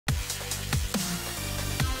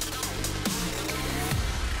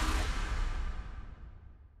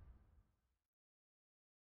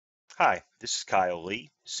Hi, this is Kyle Lee,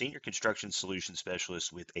 Senior Construction Solution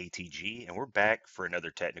Specialist with ATG, and we're back for another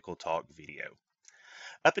technical talk video.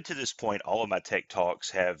 Up until this point, all of my tech talks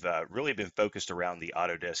have really been focused around the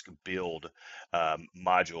Autodesk Build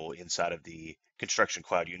module inside of the Construction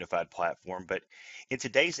Cloud Unified Platform. But in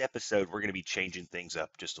today's episode, we're going to be changing things up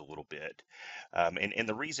just a little bit. And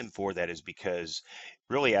the reason for that is because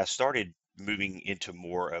really I started moving into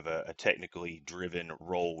more of a technically driven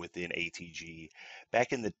role within ATG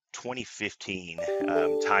back in the 2015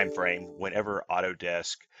 timeframe whenever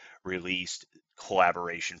Autodesk released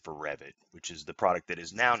collaboration for Revit, which is the product that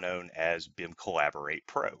is now known as BIM Collaborate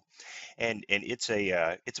Pro. And it's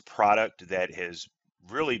a product that has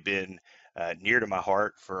really been near to my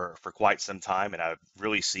heart for quite some time, and I've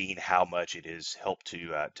really seen how much it has helped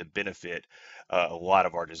to benefit a lot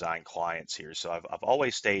of our design clients here. So I've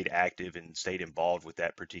always stayed active and stayed involved with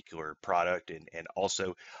that particular product, and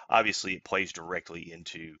also obviously it plays directly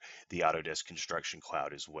into the Autodesk Construction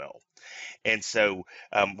Cloud as well. And so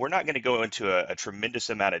we're not going to go into a tremendous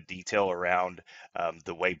amount of detail around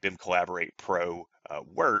the way BIM Collaborate Pro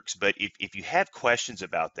works, but if you have questions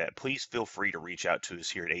about that, please feel free to reach out to us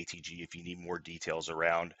here at ATG if you need more details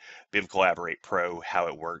around BIM Collaborate Pro, how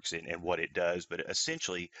it works and what it does. But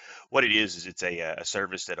essentially what it is it's a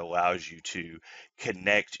service that allows you to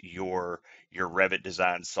connect your Revit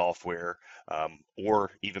design software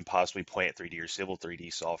or even possibly Plant 3D or Civil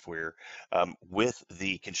 3D software with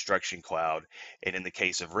the Construction Cloud, and in the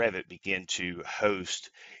case of Revit, begin to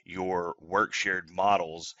host your work shared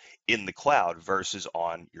models in the cloud versus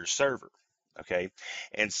on your server. Okay.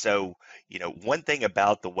 And so, one thing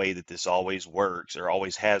about the way that this always works or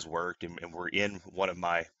always has worked, and we're in one of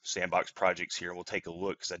my sandbox projects here, and we'll take a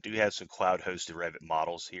look because I do have some cloud hosted Revit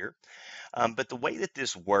models here. But the way that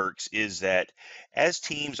this works is that as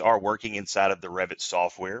teams are working inside of the Revit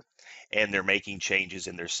software and they're making changes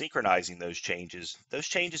and they're synchronizing those changes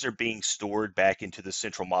are being stored back into the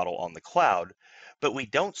central model on the cloud, but we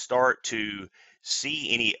don't start to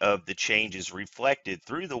see any of the changes reflected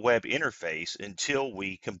through the web interface until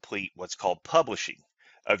we complete what's called publishing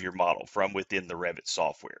of your model from within the Revit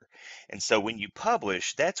software. And so when you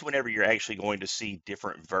publish, that's whenever you're actually going to see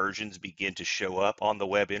different versions begin to show up on the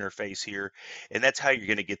web interface here. And that's how you're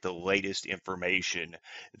going to get the latest information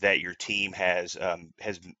that your team has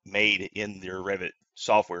made in their Revit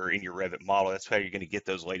software, in your Revit model. That's how you're going to get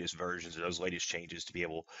those latest versions or those latest changes to be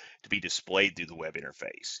able to be displayed through the web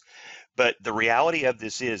interface. But the reality of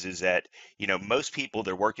this is that, most people,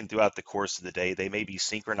 they're working throughout the course of the day. They may be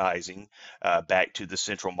synchronizing back to the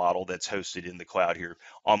central model that's hosted in the cloud here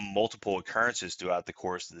on multiple occurrences throughout the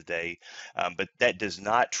course of the day. But that does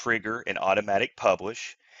not trigger an automatic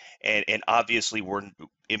publish. And obviously,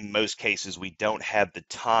 in most cases, we don't have the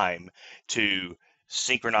time to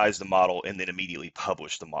synchronize the model and then immediately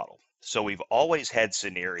publish the model. So we've always had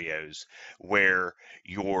scenarios where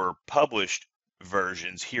your published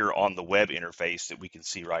versions here on the web interface that we can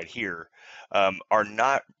see right here are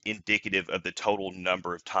not indicative of the total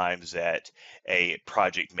number of times that a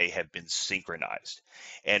project may have been synchronized.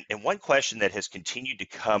 And one question that has continued to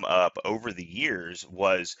come up over the years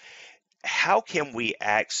was, how can we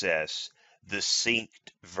access the synced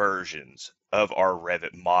versions of our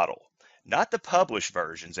Revit model? Not the published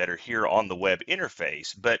versions that are here on the web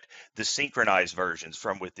interface, but the synchronized versions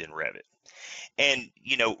from within Revit. And,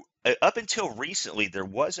 up until recently, there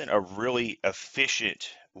wasn't a really efficient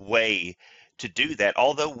way to do that,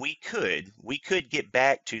 although we could get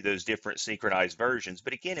back to those different synchronized versions.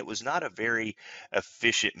 But again, it was not a very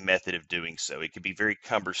efficient method of doing so. It could be very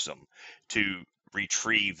cumbersome to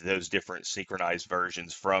retrieve those different synchronized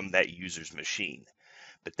versions from that user's machine.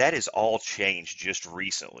 But that has all changed just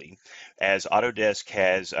recently as Autodesk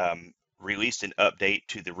has released an update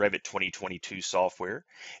to the Revit 2022 software.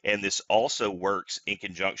 And this also works in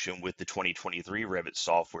conjunction with the 2023 Revit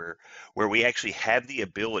software, where we actually have the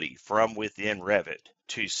ability from within Revit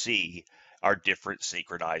to see our different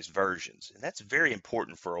synchronized versions. And that's very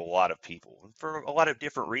important for a lot of people, and for a lot of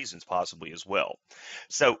different reasons possibly as well.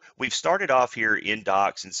 So we've started off here in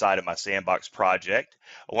Docs inside of my sandbox project.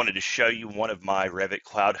 I wanted to show you one of my Revit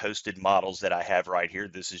cloud hosted models that I have right here.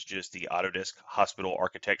 This is just the Autodesk Hospital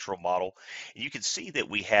Architectural Model. And you can see that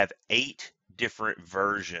we have 8 different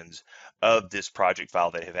versions of this project file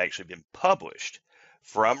that have actually been published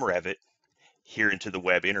from Revit here into the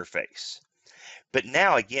web interface. But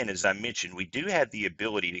now, again, as I mentioned, we do have the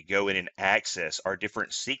ability to go in and access our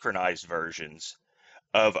different synchronized versions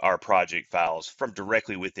of our project files from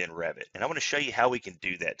directly within Revit. And I want to show you how we can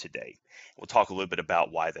do that today. We'll talk a little bit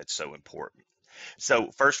about why that's so important.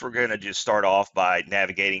 So first, we're going to just start off by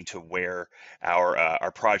navigating to where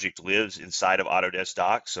our project lives inside of Autodesk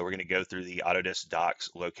Docs. So we're going to go through the Autodesk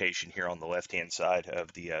Docs location here on the left-hand side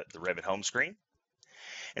of the Revit home screen.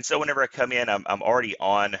 And so whenever I come in, I'm already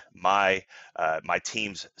on my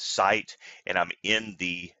team's site, and I'm in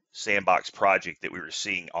the sandbox project that we were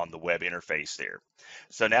seeing on the web interface there.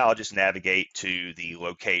 So now I'll just navigate to the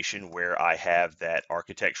location where I have that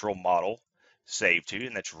architectural model saved to,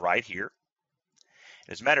 and that's right here.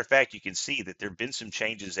 As a matter of fact, you can see that there have been some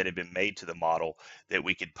changes that have been made to the model that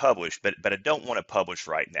we could publish, but I don't want to publish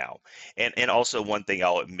right now. And also one thing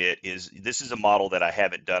I'll admit is this is a model that I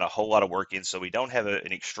haven't done a whole lot of work in, so we don't have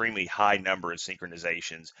an extremely high number of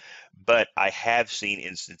synchronizations, but I have seen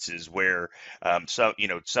instances where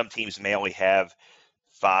some teams may only have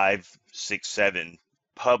 5, 6, 7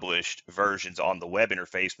 published versions on the web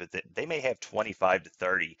interface, but that they may have 25 to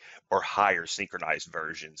 30 or higher synchronized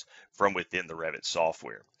versions from within the Revit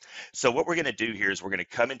software. So what we're going to do here is we're going to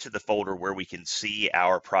come into the folder where we can see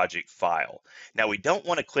our project file. Now we don't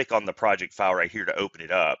want to click on the project file right here to open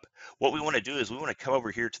it up. What we want to do is we want to come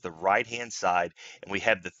over here to the right hand side, and we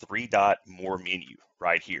have the 3-dot more menu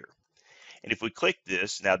right here. And if we click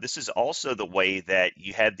this, now this is also the way that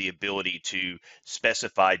you had the ability to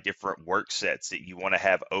specify different work sets that you want to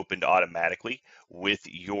have opened automatically with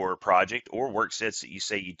your project, or work sets that you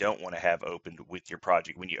say you don't want to have opened with your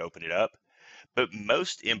project when you open it up. But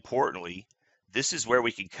most importantly, this is where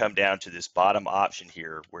we can come down to this bottom option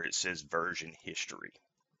here where it says version history.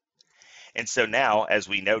 And so now, as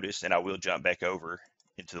we notice, and I will jump back over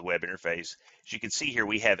into the web interface, as you can see here,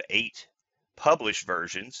 we have 8 published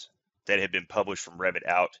versions that have been published from Revit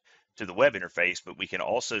out to the web interface, but we can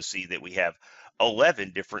also see that we have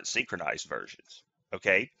 11 different synchronized versions.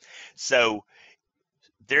 Okay, so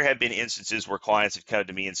there have been instances where clients have come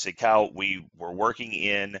to me and said, Kyle, we were working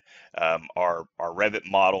in our Revit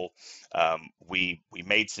model. We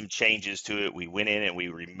made some changes to it. We went in and we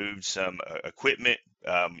removed some equipment.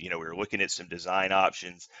 We were looking at some design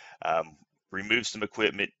options, removed some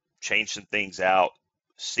equipment, changed some things out,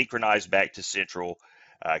 synchronized back to central,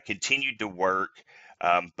 continued to work,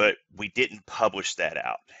 but we didn't publish that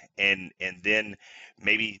out. And then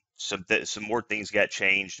maybe some more things got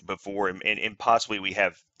changed before, and possibly we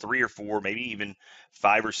have 3 or 4, maybe even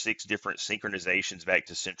 5 or 6 different synchronizations back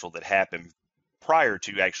to central that happened prior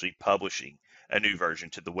to actually publishing a new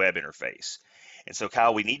version to the web interface. And so,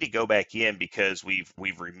 Kyle, we need to go back in because we've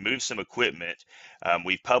removed some equipment,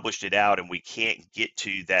 we've published it out, and we can't get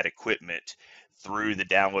to that equipment through the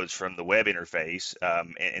downloads from the web interface.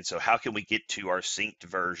 And so how can we get to our synced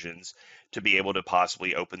versions to be able to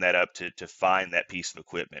possibly open that up to find that piece of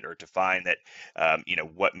equipment, or to find that,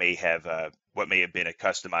 what may have been a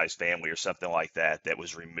customized family or something like that that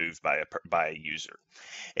was removed by a user.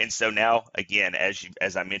 And so now, again,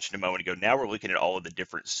 as I mentioned a moment ago, now we're looking at all of the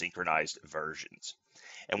different synchronized versions.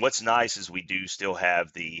 And what's nice is we do still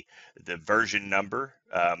have the version number,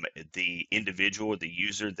 the individual, the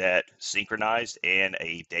user that synchronized, and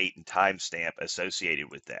a date and time stamp associated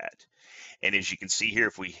with that. And as you can see here,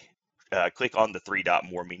 if we click on the 3-dot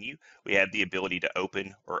more menu, we have the ability to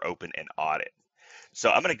open or open an audit. So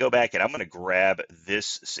I'm going to go back and I'm going to grab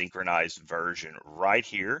this synchronized version right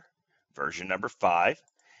here, version number 5.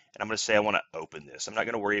 And I'm going to say I want to open this. I'm not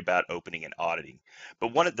going to worry about opening and auditing.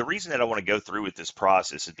 But the reason that I want to go through with this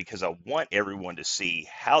process is because I want everyone to see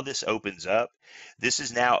how this opens up. This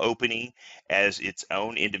is now opening as its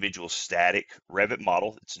own individual static Revit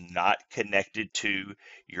model. It's not connected to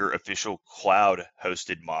your official cloud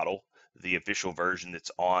hosted model, the official version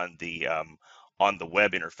that's on the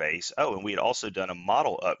web interface. Oh, and we had also done a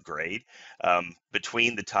model upgrade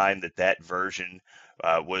between the time that version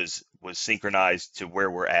was synchronized to where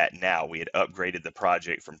we're at now. We had upgraded the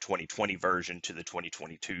project from 2020 version to the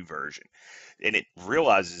 2022 version, and it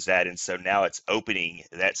realizes that, and so now it's opening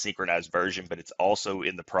that synchronized version, but it's also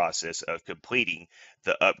in the process of completing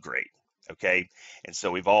the upgrade. Okay, and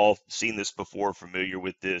so we've all seen this before, familiar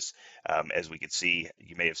with this. As we can see,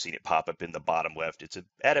 you may have seen it pop up in the bottom left. It's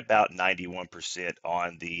at about 91%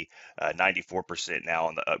 on the 94% now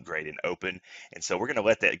on the upgrade and open. And so we're going to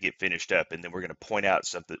let that get finished up, and then we're going to point out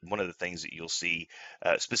one of the things that you'll see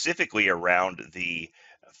specifically around the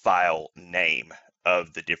file name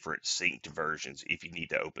of the different synced versions if you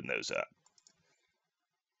need to open those up.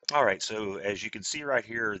 All right, so as you can see right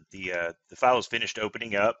here, the file is finished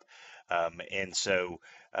opening up. And so,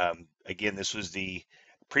 again, this was the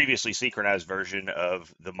previously synchronized version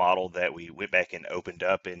of the model that we went back and opened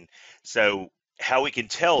up. And so how we can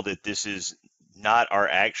tell that this is not our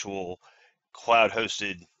actual cloud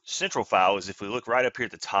hosted central file is if we look right up here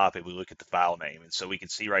at the top and we look at the file name. And so we can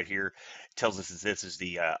see right here, it tells us that this is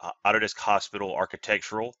the Autodesk Hospital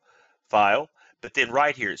architectural file. But then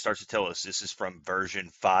right here, it starts to tell us this is from version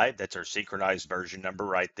 5. That's our synchronized version number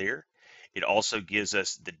right there. It also gives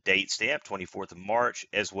us the date stamp, 24th of March,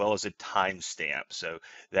 as well as a time stamp. So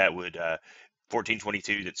that would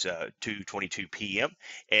 1422, that's 2:22 p.m.,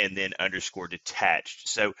 and then underscore detached.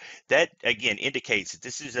 So that again indicates that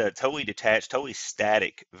this is a totally detached, totally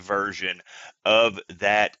static version of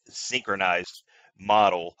that synchronized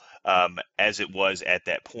model as it was at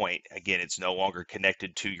that point. Again, it's no longer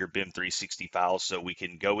connected to your BIM 360 files, so we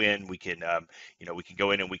can go in, we can we can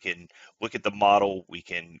go in and we can look at the model, we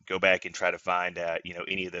can go back and try to find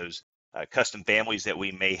any of those custom families that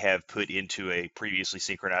we may have put into a previously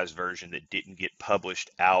synchronized version that didn't get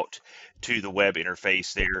published out to the web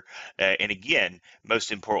interface there. And again,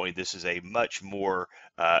 most importantly, this is a much more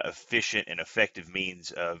efficient and effective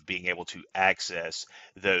means of being able to access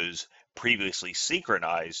those previously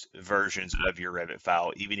synchronized versions of your Revit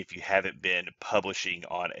file, even if you haven't been publishing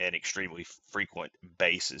on an extremely frequent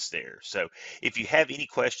basis there. So if you have any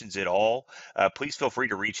questions at all, please feel free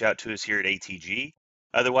to reach out to us here at ATG.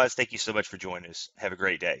 Otherwise, thank you so much for joining us. Have a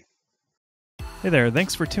great day. Hey there,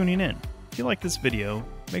 thanks for tuning in. If you like this video,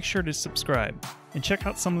 make sure to subscribe and check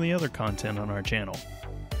out some of the other content on our channel.